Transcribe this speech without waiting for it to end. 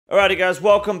Alrighty guys,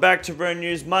 welcome back to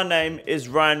RuneNews. My name is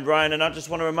Ryan, and I just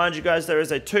want to remind you guys there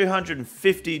is a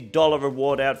 $250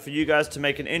 reward out for you guys to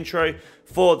make an intro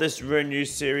for this RuneNews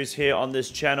series here on this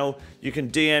channel. You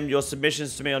can DM your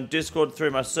submissions to me on Discord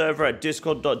through my server at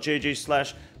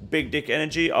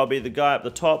discord.gg/BigDickEnergy. I'll be the guy up the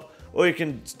top, or you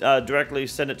can directly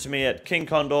send it to me at King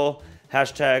Condor,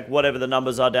 hashtag, whatever the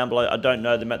numbers are down below. I don't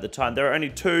know them at the time. There are only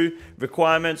 2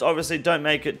 requirements. Obviously, don't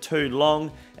make it too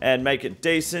long and make it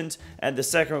decent. And the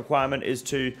second requirement is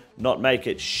to not make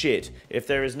it shit. If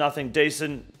there is nothing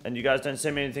decent and you guys don't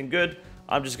send me anything good,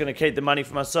 I'm just going to keep the money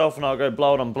for myself and I'll go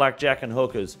blow it on blackjack and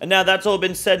hookers. And now that's all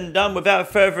been said and done, without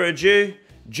further ado,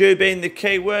 Jew being the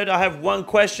key word, I have one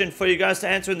question for you guys to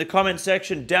answer in the comment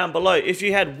section down below. If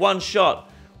you had one shot,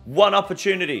 one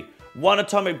opportunity, one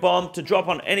atomic bomb to drop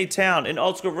on any town in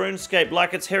old school RuneScape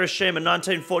like it's Hiroshima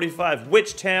 1945,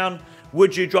 which town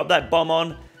would you drop that bomb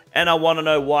on? And I want to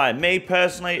know why. Me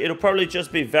personally, it'll probably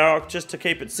just be Varrock, just to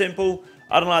keep it simple.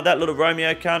 I don't like that little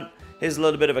Romeo cunt. He's a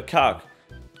little bit of a cuck.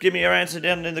 Give me your answer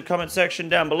down in the comment section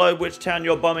down below, which town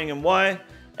you're bombing and why.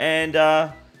 And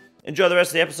enjoy the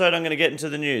rest of the episode. I'm going to get into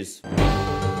the news.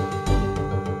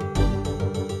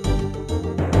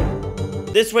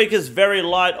 This week is very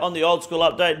light on the old school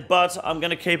update, but I'm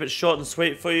going to keep it short and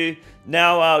sweet for you.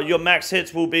 Now, your max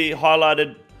hits will be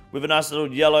highlighted with a nice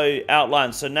little yellow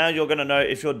outline. So now you're going to know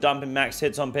if you're dumping max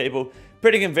hits on people.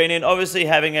 Pretty convenient. Obviously,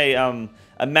 having a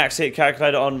max hit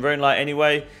calculator on RuneLite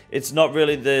anyway, it's not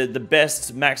really the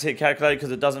best max hit calculator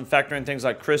because it doesn't factor in things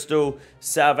like crystal,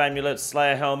 salve amulets,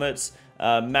 slayer helmets,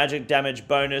 magic damage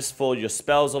bonus for your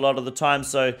spells a lot of the time.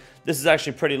 So this is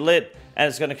actually pretty lit, and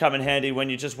it's going to come in handy when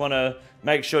you just want to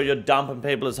make sure you're dumping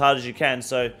people as hard as you can.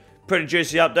 So pretty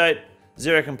juicy update.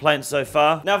 0 complaints so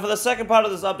far. Now for the second part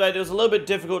of this update, it was a little bit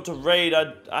difficult to read.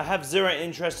 I have 0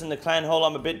 interest in the clan hall.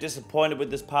 I'm a bit disappointed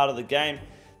with this part of the game.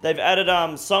 They've added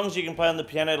songs you can play on the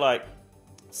piano like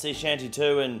Sea Shanty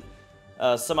 2 and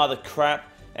some other crap.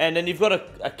 And then you've got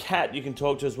a cat you can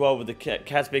talk to as well with the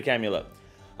cat speak amulet.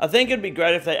 I think it'd be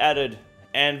great if they added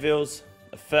anvils,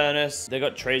 a furnace. They've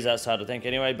got trees outside, I think,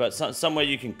 anyway, but somewhere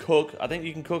you can cook. I think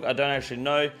you can cook, I don't actually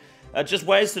know. Just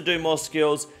ways to do more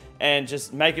skills and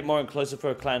just make it more inclusive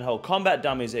for a clan hole. Combat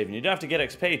dummies even. You don't have to get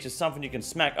XP, it's just something you can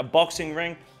smack. A boxing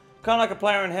ring, kind of like a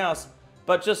player in house,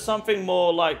 but just something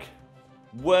more like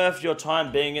worth your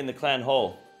time being in the clan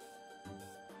hall.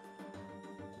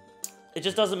 It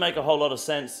just doesn't make a whole lot of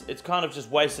sense. It's kind of just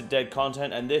wasted dead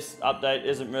content, and this update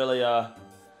isn't really,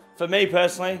 for me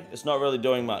personally, it's not really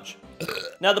doing much.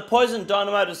 Now the poison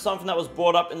dynamite is something that was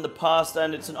brought up in the past,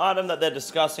 and it's an item that they're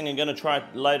discussing and going to try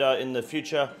later in the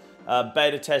future.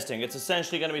 Beta testing. It's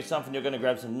essentially going to be something you're going to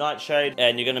grab some nightshade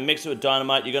and you're going to mix it with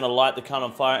dynamite. You're going to light the cunt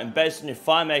on fire, and based on your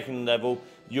fire making level,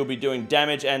 you'll be doing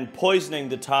damage and poisoning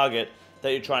the target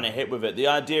that you're trying to hit with it. The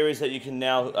idea is that you can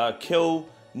now kill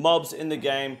mobs in the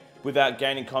game without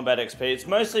gaining combat XP. It's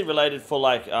mostly related for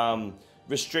like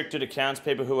restricted accounts,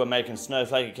 people who are making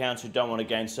snowflake accounts who don't want to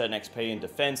gain certain XP in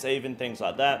defense, even things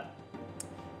like that.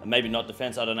 And maybe not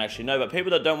defense, I don't actually know, but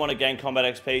people that don't want to gain combat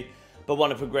XP but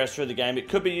want to progress through the game. It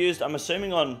could be used, I'm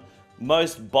assuming, on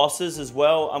most bosses as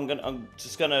well. I'm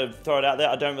just gonna throw it out there.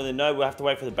 I don't really know. We'll have to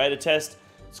wait for the beta test.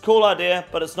 It's a cool idea,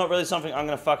 but it's not really something I'm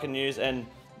gonna fucking use. And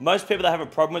most people that have a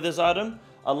problem with this item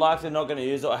are likely not gonna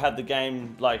use it or have the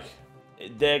game, like,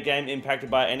 their game impacted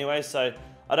by it anyway. So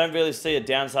I don't really see a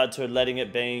downside to letting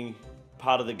it being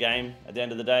part of the game at the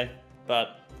end of the day.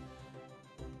 But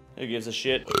who gives a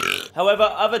shit? However,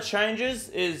 other changes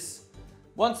is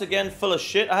once again full of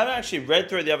shit. I haven't actually read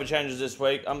through the other changes this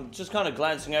week. I'm just kind of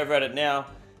glancing over at it now.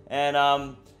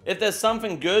 And if there's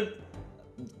something good,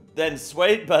 then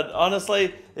sweet. But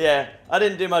honestly, yeah, I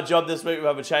didn't do my job this week with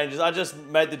other changes. I just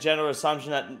made the general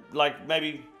assumption that, like,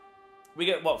 maybe we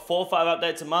get, what, 4 or 5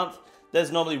 updates a month?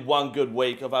 There's normally one good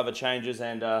week of other changes.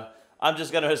 And I'm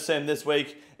just going to assume this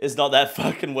week is not that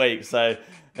fucking week. So,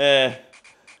 yeah.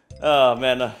 Oh,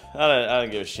 man, I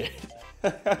don't give a shit.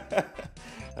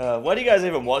 Why do you guys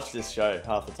even watch this show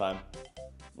half the time?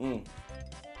 Oh,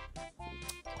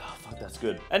 fuck, that's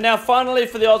good. And now finally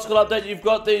for the old school update, you've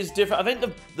got these different, I think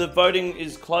the voting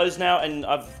is closed now, and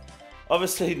I've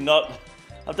obviously not,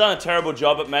 I've done a terrible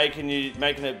job at making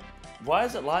it, why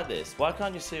is it like this? Why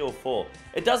can't you see all 4?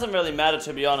 It doesn't really matter,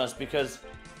 to be honest, because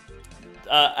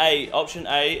option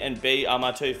A and B are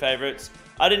my 2 favorites.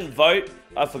 I didn't vote,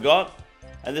 I forgot,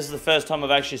 and this is the first time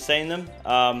I've actually seen them.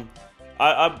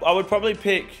 I would probably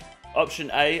pick option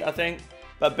A, I think,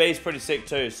 but B is pretty sick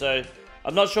too. So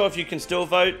I'm not sure if you can still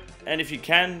vote, and if you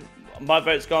can, my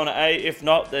vote's going to A. If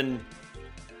not, then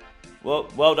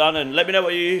well done, and let me know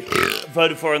what you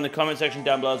voted for in the comment section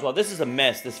down below as well. This is a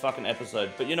mess, this fucking episode,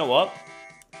 but you know what?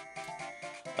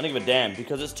 I don't give a damn,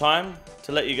 because it's time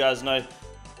to let you guys know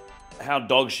how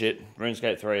dog shit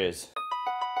RuneScape 3 is.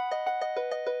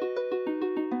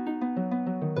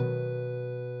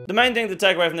 The main thing to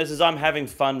take away from this is I'm having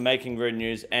fun making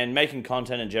RuneNews and making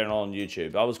content in general on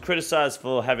YouTube. I was criticized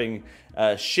for having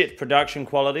shit production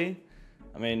quality.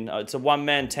 I mean, it's a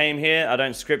one-man team here. I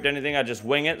don't script anything, I just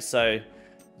wing it. So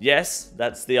yes,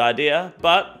 that's the idea.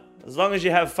 But as long as you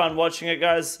have fun watching it,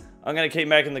 guys, I'm gonna keep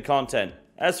making the content.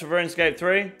 As for RuneScape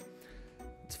 3,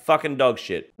 it's fucking dog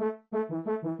shit.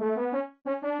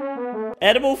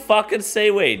 Edible fucking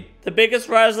seaweed. The biggest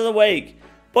rise of the week.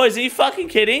 Boys, are you fucking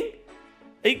kidding?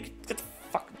 Get the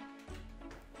fuck.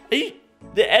 The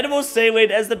edible seaweed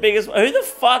as the biggest. Who the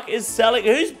fuck is selling?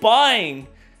 Who's buying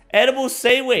edible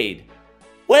seaweed?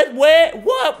 Where?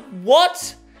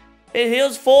 What? It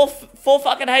heals 4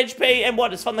 fucking HP and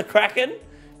what? It's from the Kraken?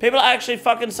 People are actually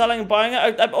fucking selling and buying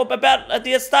it. About at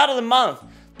the start of the month,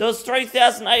 there was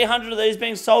 3,800 of these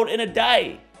being sold in a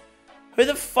day. Who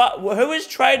the fuck? Who is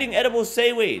trading edible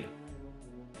seaweed?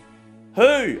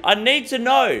 Who? I need to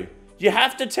know. You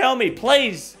have to tell me,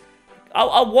 please.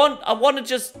 I want to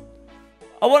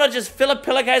just fill a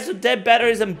pillowcase with dead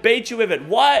batteries and beat you with it.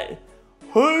 Why?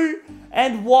 Who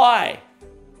and why?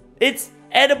 It's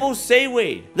edible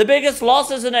seaweed. The biggest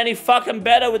loss isn't any fucking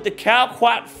better with the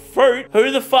cow-quat fruit. Who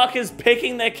the fuck is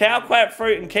picking their cow-quat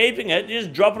fruit and keeping it? You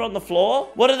just drop it on the floor?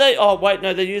 What are they? Oh, wait,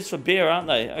 no, they're used for beer, aren't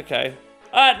they? Okay.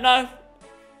 Alright, no.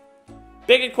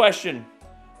 Bigger question.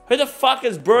 Who the fuck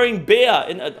is brewing beer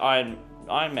in an Iron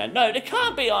Man? No, it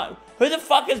can't be Iron. Who the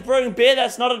fuck is brewing beer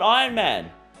that's not an Iron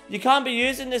Man? You can't be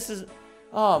using this as...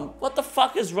 Oh, what the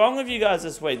fuck is wrong with you guys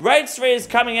this week? Raid 3 is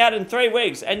coming out in 3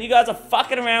 weeks, and you guys are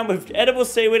fucking around with edible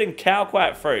seaweed and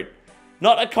cow-quat fruit.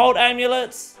 Not occult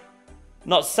amulets,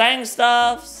 not sang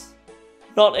staffs,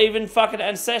 not even fucking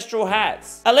ancestral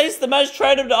hats. At least the most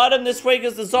traded item this week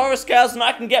is the Zora scales, and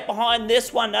I can get behind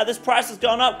this one. Now, this price has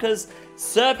gone up because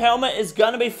Serp helmet is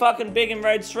gonna be fucking big in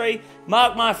Raid 3.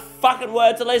 Mark my fucking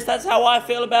words, at least that's how I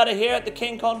feel about it here at the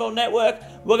King Condor Network.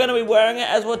 We're gonna be wearing it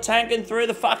as we're tanking through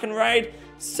the fucking raid.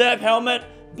 Serp helmet,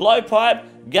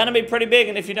 blowpipe, gonna be pretty big.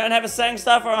 And if you don't have a sang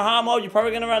staff or a harm mold, you're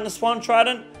probably gonna run the Swan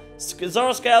Trident.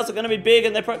 Zora scales are gonna be big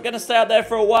and they're gonna stay out there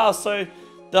for a while. So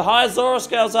the higher Zora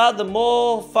scales are, the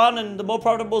more fun and the more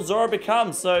profitable Zora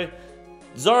becomes. So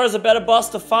Zora's a better boss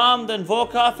to farm than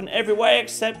Vorkaf in every way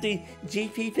except the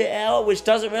GP per hour, which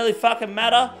doesn't really fucking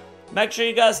matter. Make sure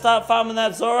you guys start farming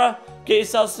that Zora, get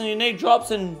yourself some unique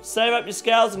drops and save up your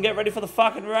scales and get ready for the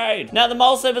fucking raid. Now the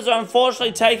mole slippers are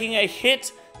unfortunately taking a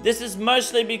hit. This is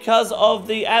mostly because of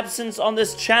the absence on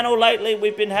this channel lately.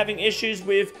 We've been having issues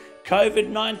with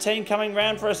COVID-19 coming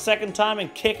around for a second time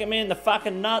and kicking me in the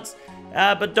fucking nuts.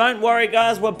 But don't worry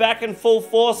guys, we're back in full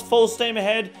force, full steam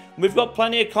ahead. We've got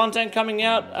plenty of content coming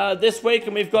out this week,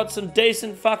 and we've got some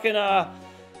decent fucking, I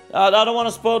don't want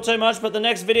to spoil too much, but the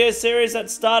next video series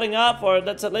that's starting up, or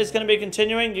that's at least going to be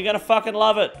continuing, you're going to fucking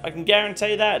love it. I can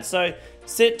guarantee that. So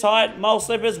sit tight, mole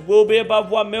slippers will be above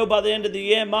 1 mil by the end of the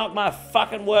year, mark my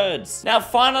fucking words. Now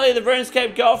finally, the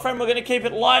RuneScape girlfriend, we're going to keep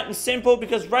it light and simple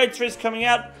because Raid 3 is coming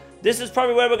out. This is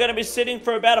probably where we're going to be sitting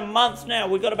for about a month now.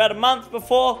 We've got about a month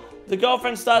before the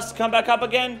girlfriend starts to come back up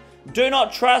again. Do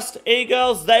not trust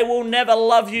e-girls. They will never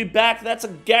love you back. That's a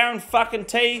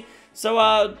guarantee.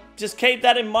 So just keep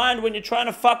that in mind when you're trying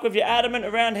to fuck with your adamant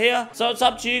around here. So it's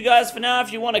up to you guys for now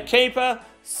if you want to keep her,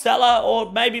 sell her,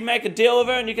 or maybe make a deal with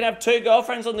her and you can have 2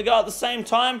 girlfriends on the go at the same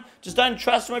time. Just don't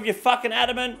trust them with your fucking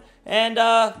adamant. And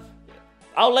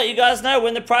I'll let you guys know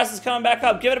when the price is coming back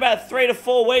up. Give it about 3 to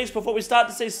 4 weeks before we start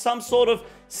to see some sort of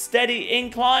steady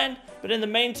incline. But in the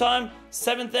meantime,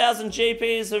 7,000 GP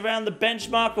is around the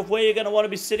benchmark of where you're going to want to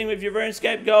be sitting with your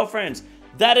RuneScape girlfriends.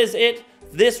 That is it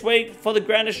this week for the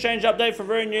Grand Exchange update for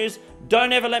RuneNews.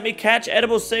 Don't ever let me catch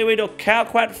edible seaweed or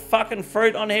cow-quat fucking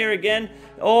fruit on here again,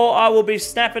 or I will be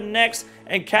snapping necks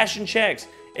and cashing checks.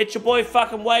 It's your boy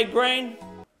fucking Wade Green,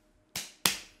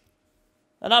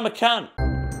 and I'm a cunt.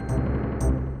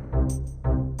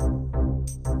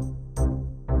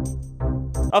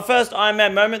 Our first Iron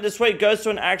Man moment this week goes to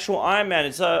an actual Iron Man.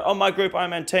 It's on my group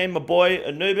Iron Man team, my boy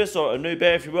Anubis, or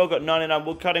Anubear if you will, got 99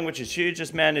 woodcutting, which is huge.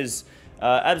 This man is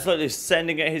absolutely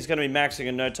sending it. He's going to be maxing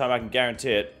in no time, I can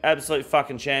guarantee it. Absolute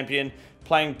fucking champion.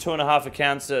 Playing 2.5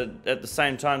 accounts at the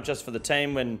same time just for the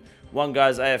team when one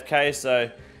guy's AFK.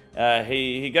 So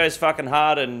he goes fucking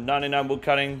hard, and 99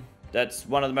 woodcutting, that's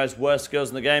one of the most worst skills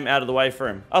in the game, out of the way for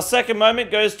him. Our second moment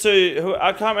goes to,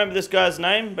 I can't remember this guy's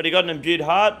name, but he got an imbued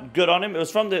heart. Good on him. It was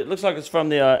from the, it looks like it's from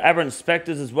the Aberrant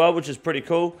Spectres as well, which is pretty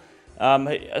cool.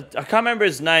 I can't remember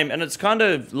his name, and it's kind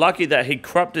of lucky that he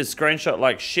cropped his screenshot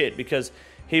like shit, because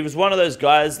He was one of those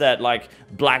guys that like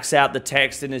blacks out the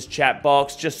text in his chat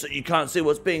box just so you can't see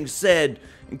what's being said.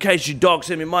 In case you dox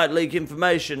him, he might leak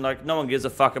information. Like, no one gives a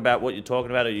fuck about what you're talking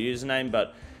about or your username,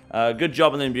 but good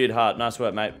job on the imbued heart. Nice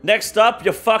work, mate. Next up,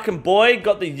 your fucking boy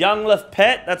got the Young Left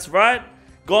pet. That's right.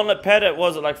 Gauntlet pet, it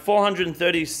was like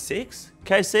 436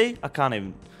 KC? I can't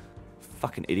even.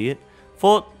 Fucking idiot.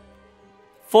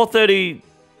 430.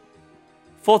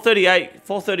 438,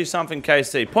 430 something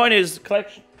KC. Point is,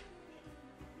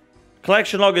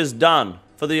 collection log is done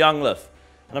for the Young Left,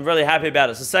 and I'm really happy about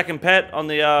it. It's the second pet on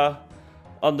the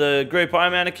Group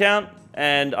Iron Man account,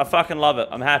 and I fucking love it.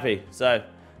 I'm happy. So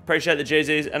appreciate the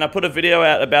GZs, and I put a video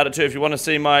out about it too. If you want to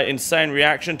see my insane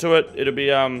reaction to it, it'll be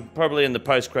probably in the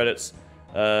post credits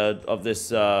of this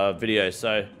video.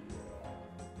 So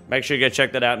make sure you go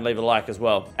check that out and leave a like as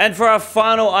well. And for our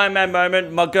final Iron Man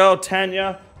moment, my girl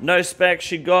Tanya, no spec,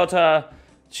 she got a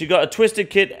twisted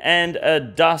kit and a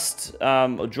dust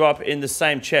drop in the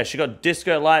same chest. She got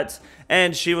disco lights,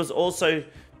 and she was also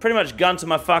pretty much gun to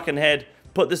my fucking head.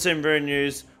 Put this in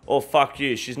RuneNews or fuck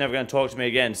you. She's never going to talk to me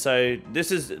again. So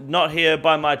this is not here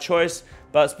by my choice,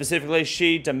 but specifically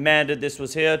she demanded this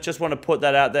was here. Just want to put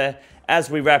that out there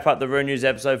as we wrap up the RuneNews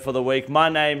episode for the week. My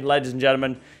name, ladies and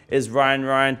gentlemen, is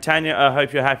Ryan. Tanya, I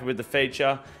hope you're happy with the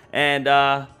feature. And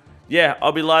yeah,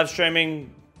 I'll be live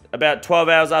streaming about 12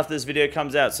 hours after this video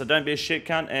comes out. So don't be a shit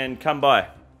cunt and come by.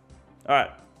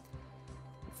 Alright.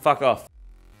 Fuck off.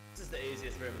 This is the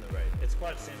easiest room in the raid. It's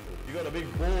quite simple. You got a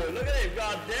big boy. Look at him.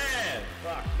 God damn.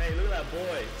 Fuck me. Look at that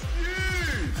boy. It's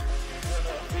huge.